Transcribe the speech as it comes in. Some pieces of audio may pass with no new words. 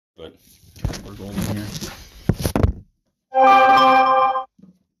but we're golden here.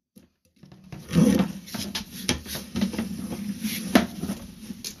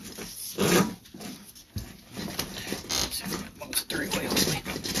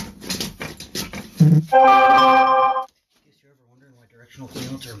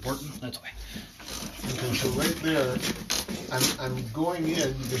 Are important. That's why. Okay, so right there, I'm going in. You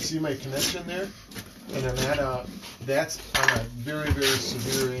can see my connection there, and I'm at that's on a very, very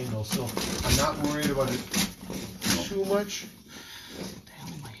severe angle. So I'm not worried about it too much. What the hell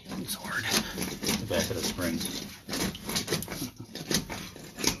am I hitting so hard? The back of the springs.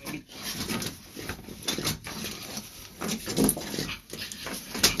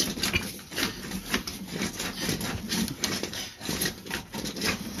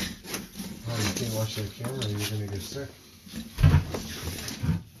 Watch that camera, you're gonna get sick. I'm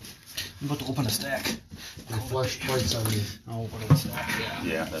about to open a stack. They flash twice on me. I'll open a stack.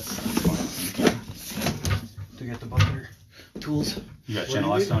 Yeah, that's fine. To get the bucket tools. You got channel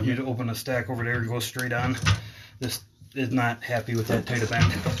locks down You here? need to open a stack over there and go straight on. This is not happy with that tight of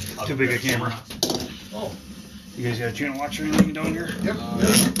bend. Too big a camera. Oh. You guys got a channel watch or anything down here? Yep.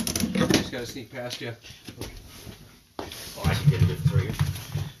 Just gotta sneak past you. Oh, I can get it for you.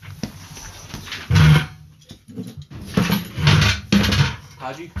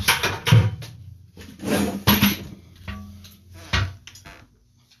 Haji?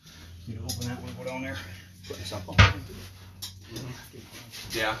 You to open that one, go down there. Put this up on.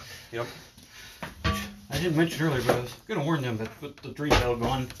 Yeah. Yep. I didn't mention earlier, but I was gonna warn them that with the drain valve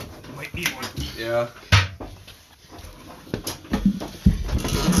gone, you might need one. Yeah.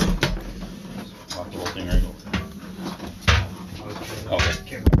 Lock the whole thing right over.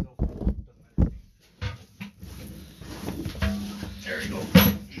 Okay. There you go. If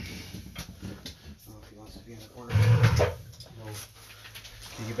he wants to be in the corner. No.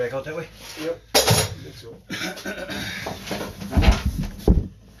 Can you get back out that way? Yep. I think so.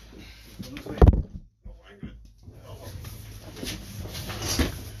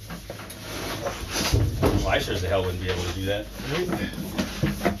 Well, I sure as the hell wouldn't be able to do that.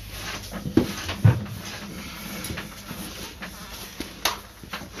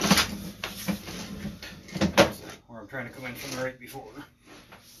 Where I'm trying to come in from the right before.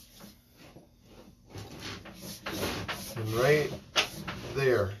 And right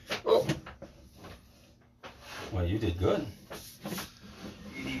there. Oh. Well, you did good.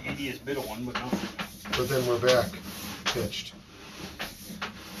 Idiot's bit of one, but no. But then we're back pitched.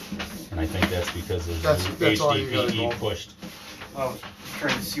 And I think that's because of That's all you gotta HDPE go. pushed. I was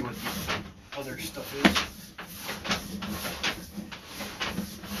trying to see what the other stuff is.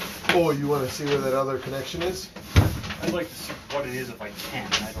 Oh, you want to see where that other connection is? I'd like to see what it is if I can.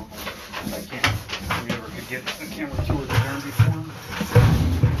 I don't know if I can. If we ever could get a camera tour of the darn before.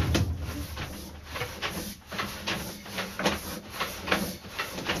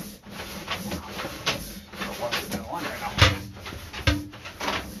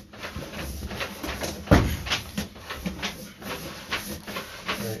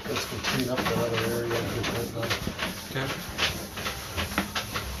 Alright, let's go clean up that other area and get that done. Okay.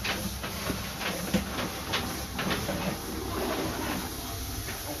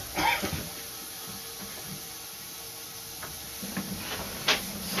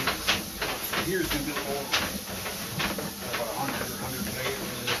 Here's gonna be a little about 100 or 100 today.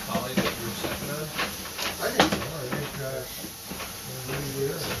 This poly that you were stepping on? I didn't know. I think really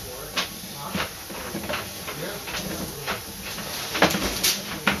there.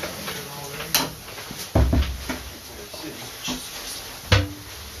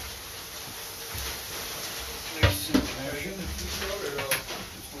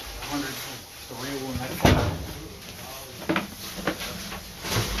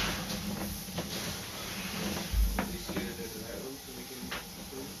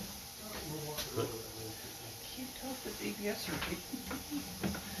 ABS or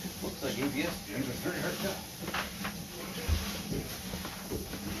looks like ABS. It's very hard to tell.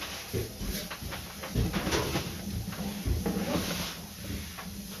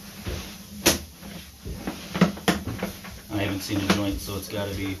 I haven't seen a joint, so it's got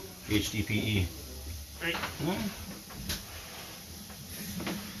to be HDPE. Right.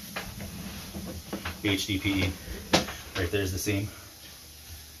 HDPE. Right there's the seam.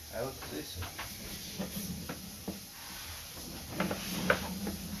 I would say so.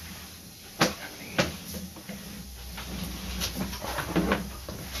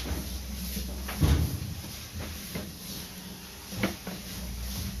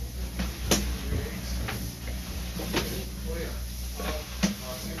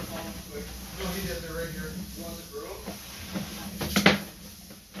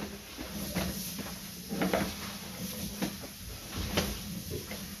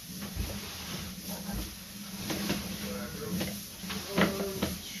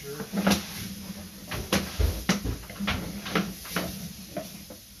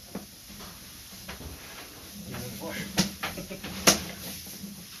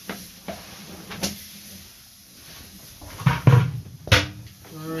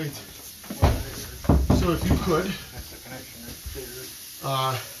 if you could, That's the connection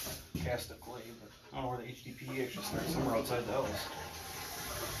right there. Cast of clay, but I don't know where the HDPE actually starts. Somewhere outside the house.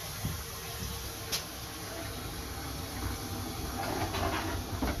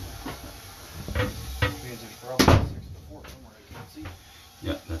 Means there's probably 6 to 4 somewhere I can't see.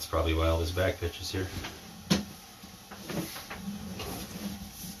 Yeah, that's probably why all this back pitch is here.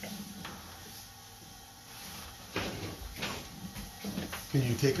 can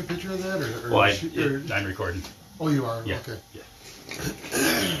you take a picture of that, or Well, or- I'm recording. oh, you are. Yeah. Okay. Yeah.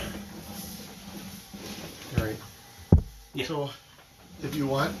 All right. Yeah. So, if you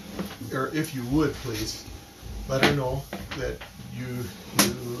want, or if you would, please let her know that you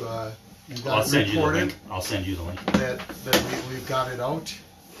got I'll it send you the recorded. link. I'll send you the link. That we've got it out,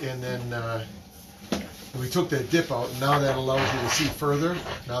 and then we took that dip out, and now that allows you to see further.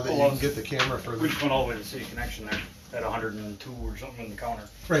 Now that you can get the camera We further. just went all the way to the city connection there at 102 or something in the counter.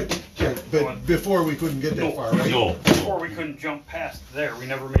 Right. But before we couldn't get that far, right? No. Before we couldn't jump past there. We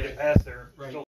never made it past there. Right. Until